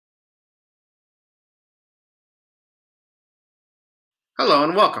Hello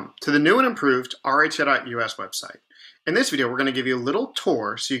and welcome to the new and improved RHI.US website. In this video, we're going to give you a little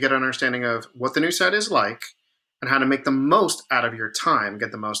tour so you get an understanding of what the new site is like and how to make the most out of your time,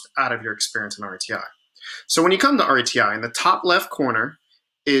 get the most out of your experience in RTI. So when you come to RTI, in the top left corner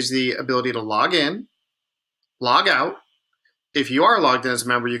is the ability to log in, log out. If you are logged in as a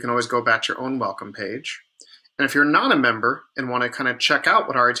member, you can always go back to your own welcome page. And if you're not a member and want to kind of check out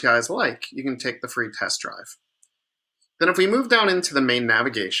what RTI is like, you can take the free test drive. Then if we move down into the main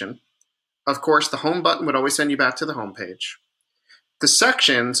navigation, of course, the home button would always send you back to the home page. The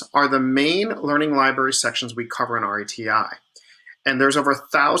sections are the main learning library sections we cover in RETI. And there's over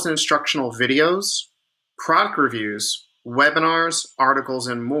 1,000 instructional videos, product reviews, webinars, articles,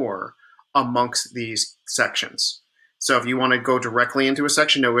 and more amongst these sections. So if you want to go directly into a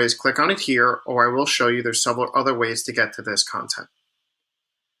section, always click on it here, or I will show you there's several other ways to get to this content.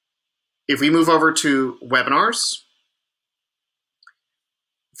 If we move over to webinars,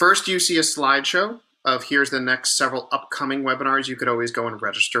 first, you see a slideshow of here's the next several upcoming webinars you could always go and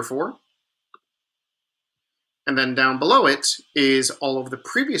register for. And then down below it is all of the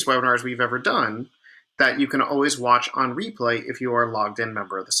previous webinars we've ever done that you can always watch on replay if you are a logged in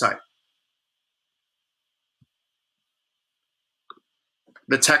member of the site.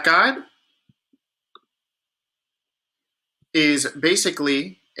 The tech guide is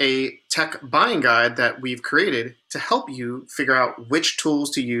basically a tech buying guide that we've created to help you figure out which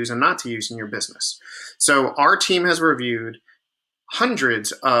tools to use and not to use in your business. So our team has reviewed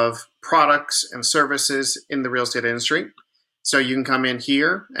hundreds of products and services in the real estate industry. So you can come in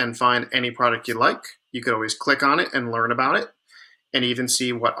here and find any product you like. You could always click on it and learn about it and even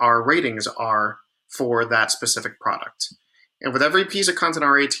see what our ratings are for that specific product. And with every piece of content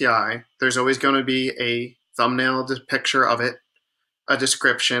on RETI, there's always going to be a thumbnail picture of it, a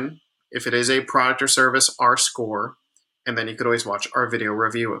description, if it is a product or service, our score, and then you could always watch our video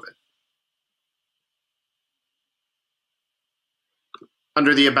review of it.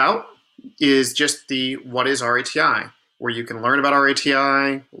 Under the About is just the What is RETI, where you can learn about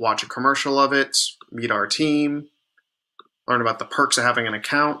RETI, watch a commercial of it, meet our team, learn about the perks of having an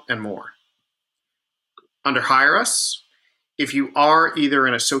account, and more. Under Hire Us, if you are either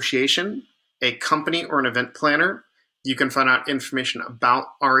an association, a company, or an event planner, you can find out information about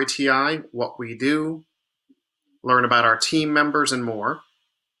RETI, what we do, learn about our team members, and more.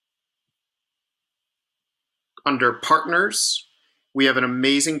 Under Partners, we have an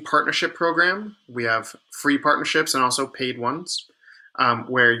amazing partnership program. We have free partnerships and also paid ones,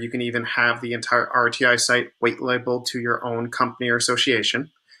 where you can even have the entire RETI site white labeled to your own company or association.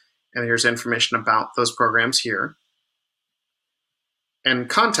 And here's information about those programs here. And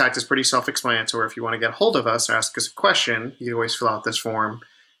contact is pretty self-explanatory. If you want to get hold of us or ask us a question, you always fill out this form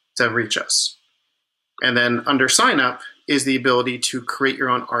to reach us. And then under sign up is the ability to create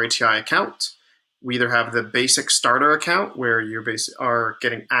your own RETI account. We either have the basic starter account where you are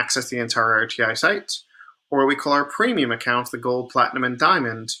getting access to the entire RETI site, or we call our premium accounts, the gold, platinum, and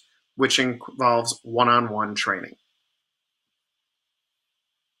diamond, which involves one-on-one training.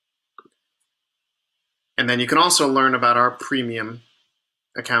 And then you can also learn about our premium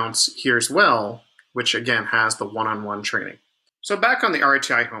accounts here as well, which again has the one-on-one training. So back on the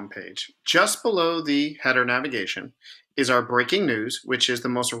RETI homepage, just below the header navigation is our breaking news, which is the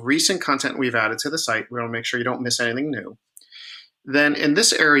most recent content we've added to the site. We want to make sure you don't miss anything new. Then in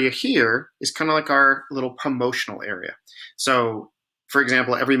this area here is kind of like our little promotional area. So for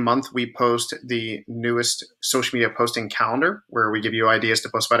example, every month we post the newest social media posting calendar where we give you ideas to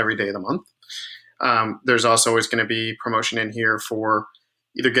post about every day of the month. There's also always going to be promotion in here for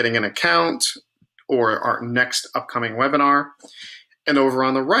either getting an account or our next upcoming webinar. And over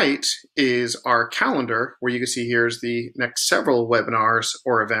on the right is our calendar, where you can see here's the next several webinars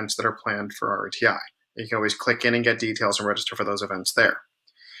or events that are planned for RETI. You can always click in and get details and register for those events there.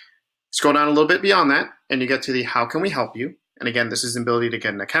 Scroll down a little bit beyond that, and you get to the How Can We Help You? And again, this is the ability to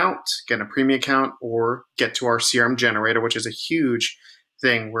get an account, get a premium account, or get to our CRM generator, which is a huge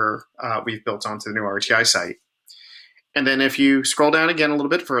thing where we've built onto the new RETI site. And then if you scroll down again a little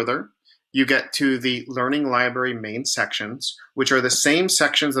bit further, you get to the Learning Library main sections, which are the same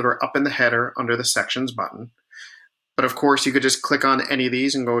sections that are up in the header under the Sections button. But of course, you could just click on any of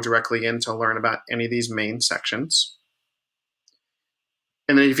these and go directly in to learn about any of these main sections.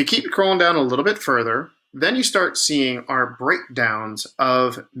 And then if you keep scrolling down a little bit further, then you start seeing our breakdowns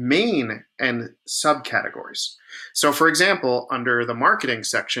of main and subcategories. So for example, under the marketing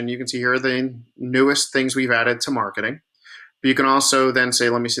section, you can see here are the newest things we've added to marketing. But you can also then say,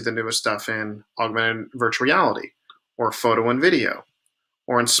 let me see the newest stuff in augmented virtual reality or photo and video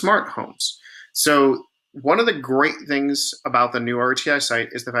or in smart homes. So One of the great things about the new RTI site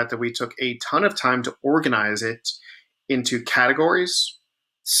is the fact that we took a ton of time to organize it into categories,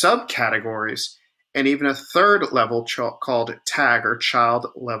 subcategories, and even a third level called tag or child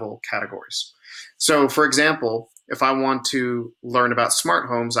level categories. So for example, if I want to learn about smart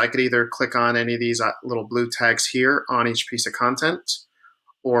homes, I could either click on any of these little blue tags here on each piece of content,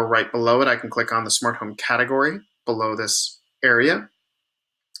 or right below it, I can click on the smart home category below this area.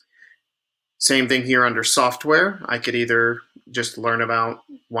 Same thing here under software. I could either just learn about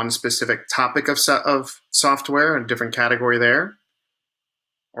one specific topic of software, a different category there,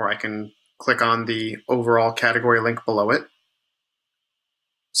 or I can click on the overall category link below it.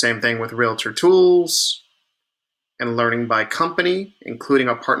 Same thing with Realtor Tools and learning by company, including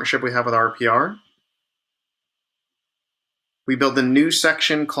a partnership we have with RPR. We built a new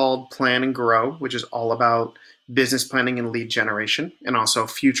section called Plan and Grow, which is all about business planning and lead generation, and also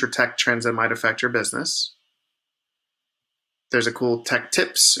future tech trends that might affect your business. There's a cool tech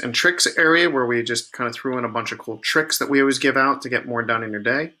tips and tricks area where we just kind of threw in a bunch of cool tricks that we always give out to get more done in your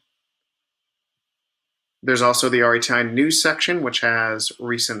day. There's also the RETI news section, which has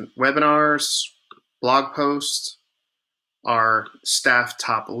recent webinars, blog posts, our staff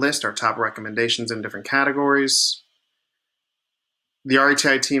top list, our top recommendations in different categories. The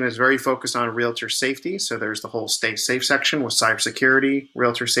RETI team is very focused on realtor safety, so there's the whole stay safe section with cybersecurity,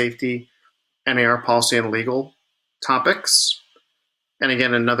 realtor safety, NAR policy and legal topics. And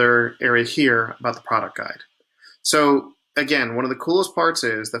again, another area here about the product guide. So again, one of the coolest parts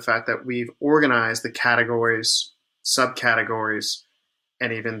is the fact that we've organized the categories, subcategories,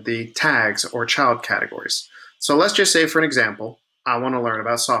 and even the tags or child categories. So let's just say, for an example, I want to learn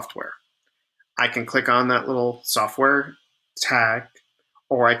about software. I can click on that little software tag,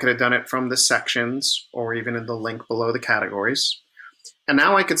 or I could have done it from the sections or even in the link below the categories. And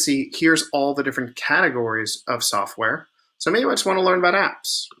now I could see here's all the different categories of software. So maybe I just want to learn about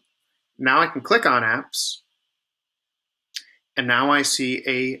apps. Now I can click on apps, and now I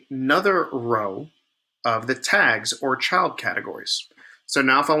see another row of the tags or child categories. So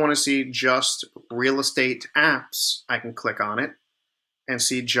now if I want to see just real estate apps, I can click on it and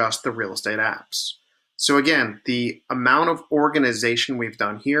see just the real estate apps. So again, the amount of organization we've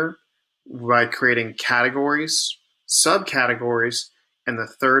done here by creating categories, subcategories, and the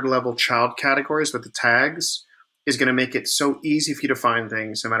third level child categories with the tags is going to make it so easy for you to find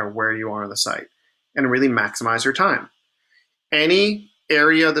things no matter where you are on the site and really maximize your time. Any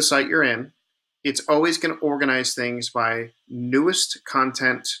area of the site you're in, it's always going to organize things by newest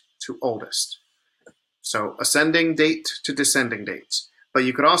content to oldest. So ascending date to descending date. But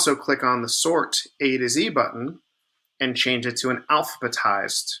you could also click on the sort A to Z button and change it to an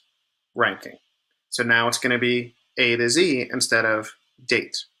alphabetized ranking. So now it's going to be A to Z instead of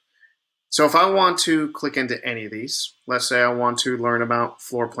date. So if I want to click into any of these, let's say I want to learn about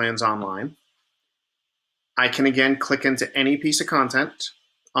floor plans online, I can again click into any piece of content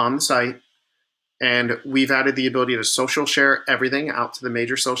on the site, and we've added the ability to social share everything out to the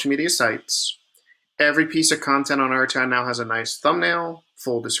major social media sites. Every piece of content on RTI now has a nice thumbnail,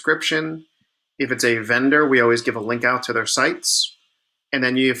 full description. If it's a vendor, we always give a link out to their sites. And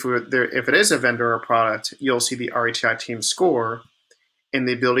then if it is a vendor or product, you'll see the RTI team score and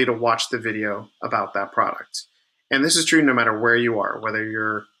the ability to watch the video about that product. And this is true no matter where you are, whether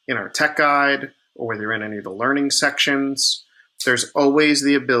you're in our tech guide or whether you're in any of the learning sections. There's always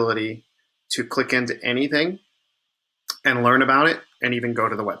the ability to click into anything and learn about it and even go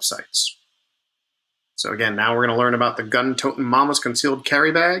to the websites. So again, now we're going to learn about the Gun-Toting Mama's Concealed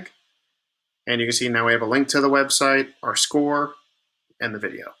Carry Bag. And you can see now we have a link to the website, our score, and the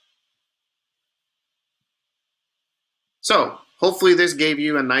video. So hopefully this gave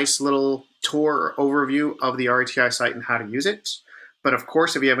you a nice little tour or overview of the RETI site and how to use it. But of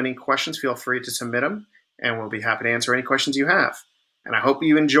course, if you have any questions, feel free to submit them, and we'll be happy to answer any questions you have. And I hope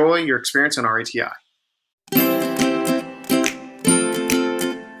you enjoy your experience on RETI.